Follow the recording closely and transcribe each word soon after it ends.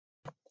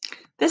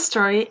This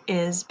story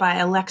is by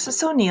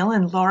Alexis O'Neill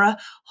and Laura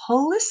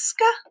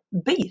Holiska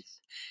Beath.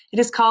 It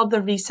is called The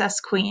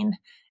Recess Queen.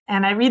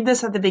 And I read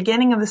this at the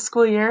beginning of the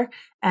school year,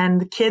 and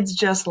the kids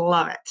just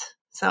love it.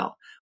 So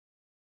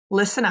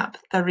listen up,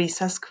 The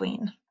Recess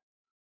Queen.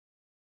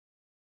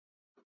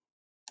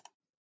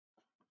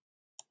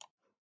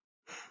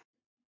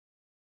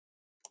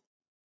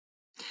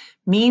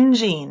 Mean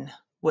Jean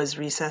was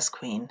Recess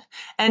Queen,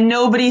 and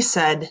nobody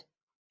said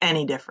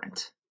any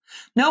different.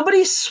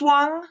 Nobody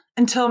swung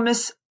until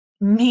Miss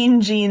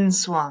Mean Jean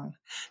swung.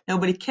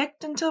 Nobody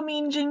kicked until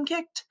Mean Jean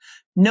kicked.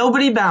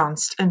 Nobody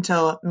bounced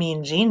until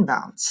Mean Jean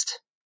bounced.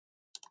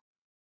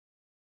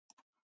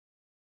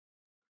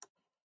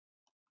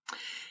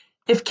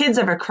 If kids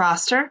ever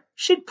crossed her,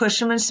 she'd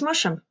push 'em and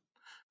smush 'em,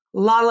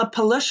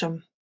 lollapalush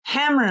 'em,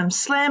 hammer 'em,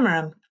 slammer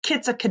 'em,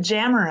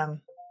 kitsa-kajammer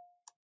 'em.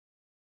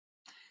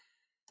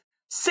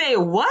 Say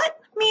what?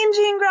 Mean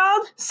Jean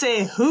growled.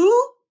 Say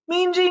who?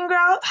 Mean Jean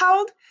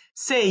howled.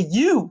 Say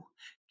you.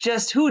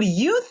 Just who do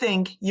you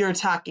think you're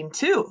talking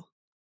to?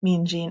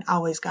 Mean Jean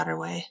always got her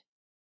way.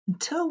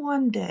 Until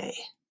one day,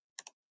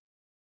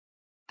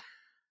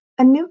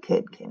 a new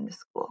kid came to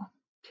school,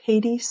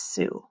 Katie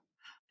Sue.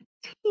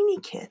 A teeny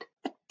kid,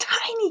 a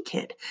tiny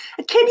kid,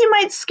 a kid you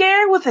might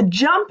scare with a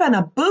jump and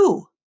a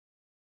boo.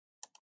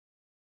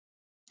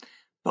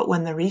 But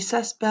when the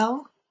recess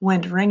bell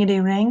went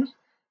ringety-ring,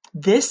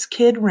 this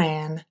kid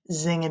ran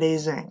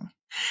zingety-zing.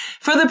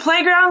 For the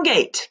playground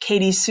gate,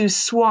 Katie Sue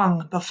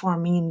swung before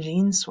Mean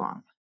Jean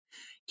swung.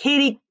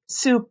 Katie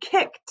Sue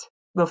kicked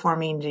before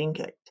Mean Jean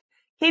kicked.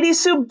 Katie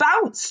Sue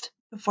bounced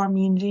before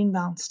Mean Jean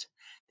bounced.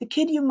 The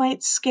kid you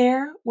might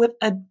scare with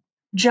a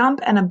jump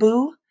and a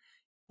boo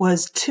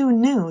was too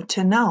new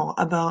to know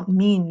about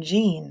Mean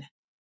Jean,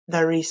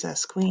 the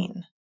recess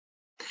queen.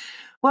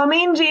 Well,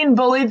 Mean Jean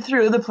bullied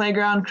through the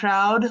playground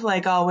crowd.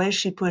 Like always,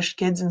 she pushed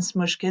kids and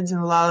smushed kids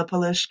and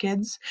lollapalushed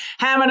kids,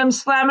 hammered 'em,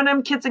 slammed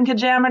 'em, kits and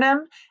kajammered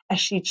 'em, as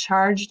she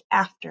charged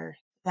after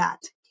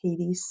that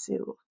Katie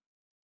Sue.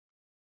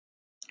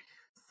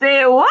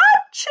 Say what?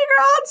 She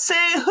growled.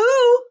 Say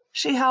who?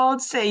 She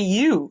howled. Say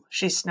you,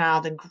 she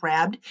snarled and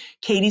grabbed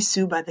Katie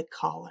Sue by the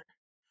collar.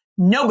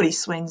 Nobody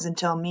swings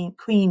until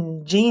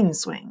Queen Jean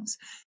swings.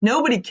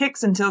 Nobody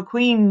kicks until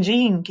Queen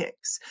Jean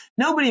kicks.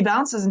 Nobody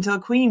bounces until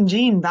Queen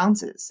Jean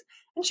bounces.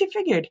 And she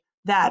figured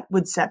that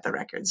would set the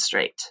record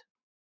straight.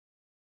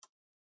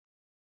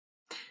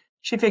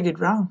 She figured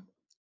wrong.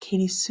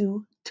 Katie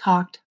Sue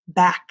talked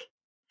back.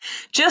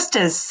 Just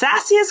as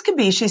sassy as could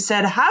be, she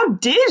said, "How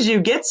did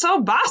you get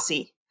so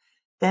bossy?"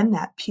 Then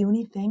that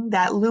puny thing,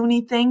 that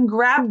loony thing,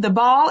 grabbed the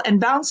ball and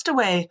bounced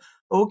away.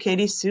 Oh,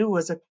 Katie Sue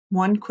was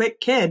one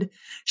quick kid.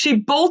 She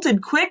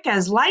bolted quick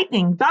as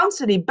lightning,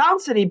 bouncity,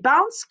 bouncity,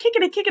 bounce,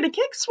 kickity, kickity,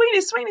 kick,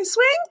 swingity, swingity,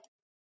 swing.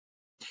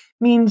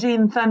 Mean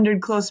Jean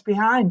thundered close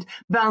behind.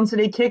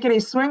 Bouncity,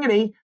 kickity,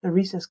 swingity. The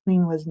recess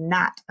queen was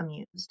not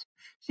amused.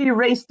 She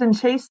raced and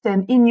chased,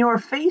 and in your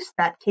face,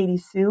 that Katie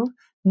Sue.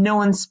 No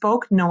one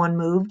spoke, no one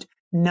moved,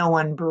 no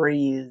one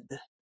breathed.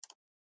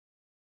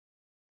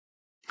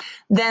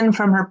 Then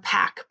from her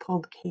pack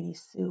pulled Katie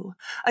Sue,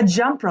 a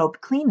jump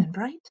rope clean and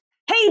bright.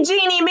 "Hey,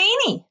 Jeanie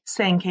Meanie,"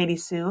 sang Katie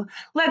Sue,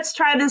 "let's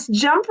try this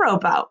jump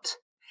rope out."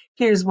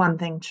 Here's one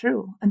thing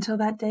true. Until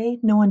that day,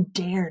 no one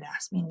dared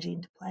ask Mean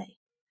Jean to play.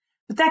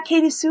 But that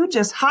Katie Sue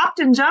just hopped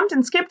and jumped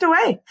and skipped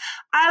away.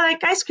 "I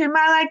like ice cream,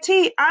 I like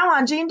tea, I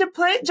want Jean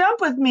to jump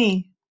with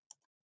me."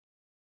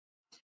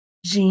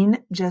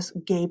 Jean just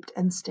gaped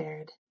and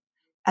stared,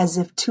 as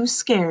if too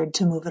scared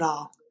to move at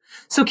all.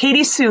 So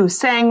Katie Sue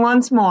sang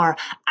once more,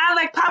 "I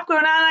like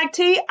popcorn, I like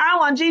tea, I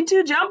want Jean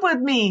to jump with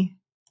me."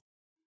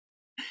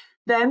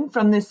 Then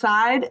from the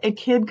side, a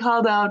kid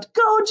called out,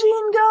 "Go,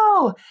 Jean,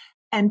 go!"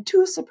 And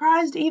too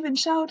surprised to even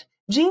shout,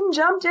 Jean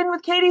jumped in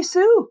with Katie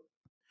Sue.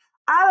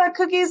 "I like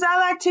cookies, I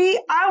like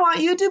tea, I want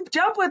you to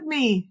jump with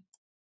me."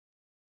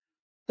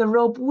 The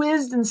rope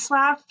whizzed and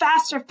slapped,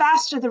 faster,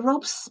 faster, the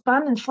rope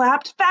spun and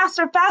flapped,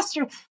 faster,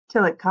 faster,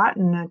 till it caught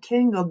in a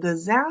tangled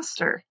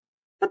disaster.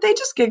 But they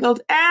just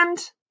giggled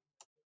and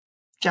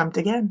jumped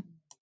again.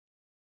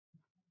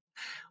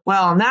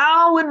 Well,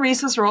 now when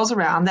recess rolls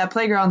around, that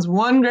playground's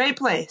one great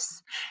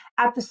place.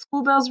 At the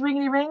school bell's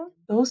ringety-ring,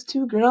 those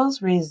two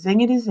girls raise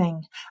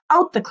zingety-zing.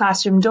 Out the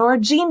classroom door,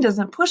 Jean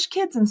doesn't push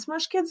kids and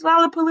smush kids,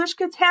 lollapalush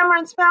kids, hammer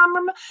and spam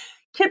 'em,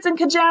 kids and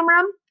kajammer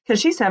 'em,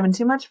 'cause she's having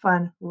too much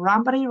fun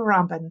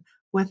rompity-rompin'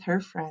 with her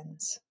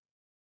friends.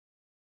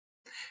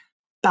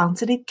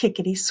 Bouncity,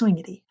 kickity,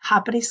 swingity,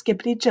 hoppity,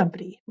 skippity,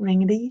 jumpity,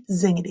 ringety,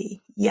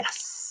 zingety.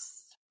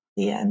 Yes,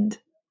 the end.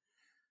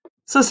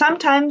 So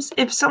sometimes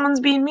if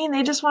someone's being mean,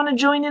 they just want to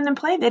join in and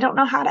play. They don't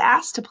know how to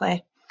ask to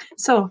play.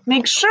 So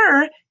make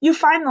sure you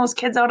find those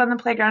kids out on the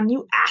playground.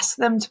 You ask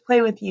them to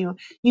play with you.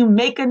 You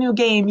make a new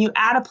game. You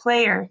add a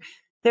player.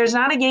 There's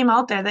not a game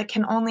out there that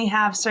can only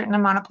have a certain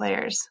amount of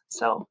players.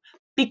 So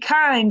be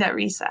kind at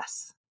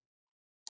recess.